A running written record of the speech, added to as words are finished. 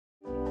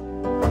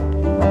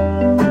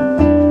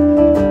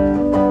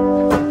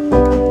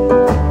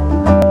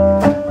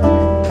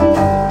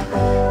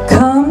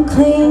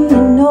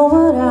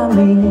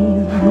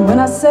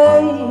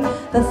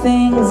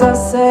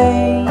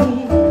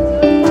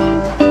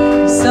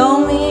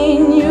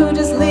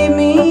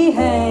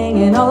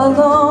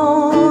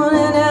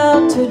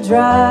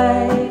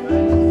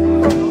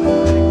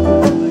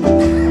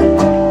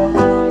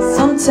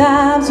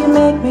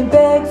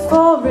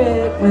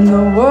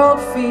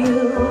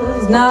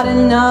not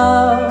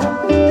enough.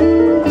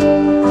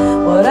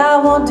 What I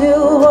won't do,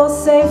 I'll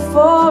say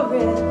for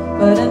it,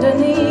 but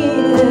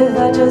underneath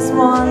I just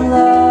want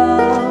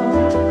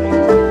love.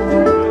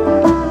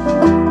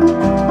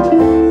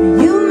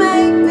 You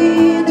make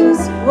me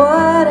just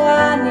what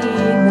I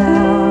need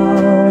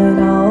now, and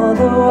all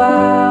the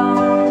while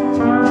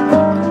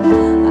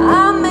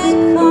I may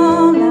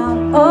come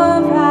out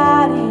of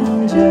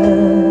hiding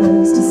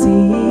just to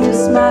see you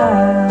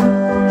smile.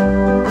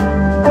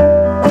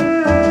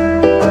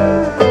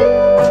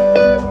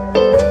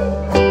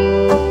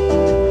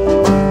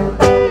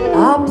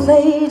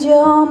 Played you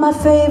all my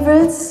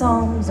favorite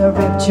songs, I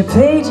ripped your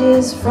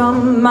pages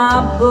from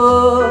my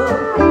book.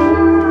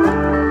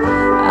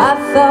 I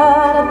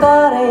thought of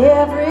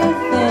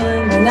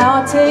everything, and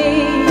now I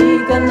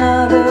take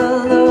another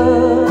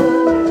look.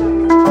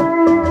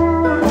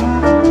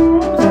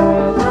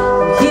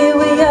 Here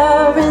we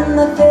are in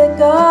the thick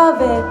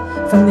of it,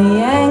 from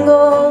the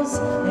angles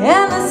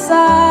and the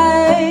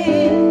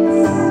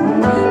sides.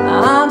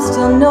 I'm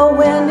still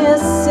nowhere near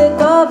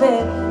sick of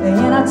it,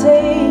 and I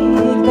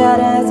take that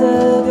as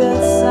a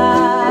good sign.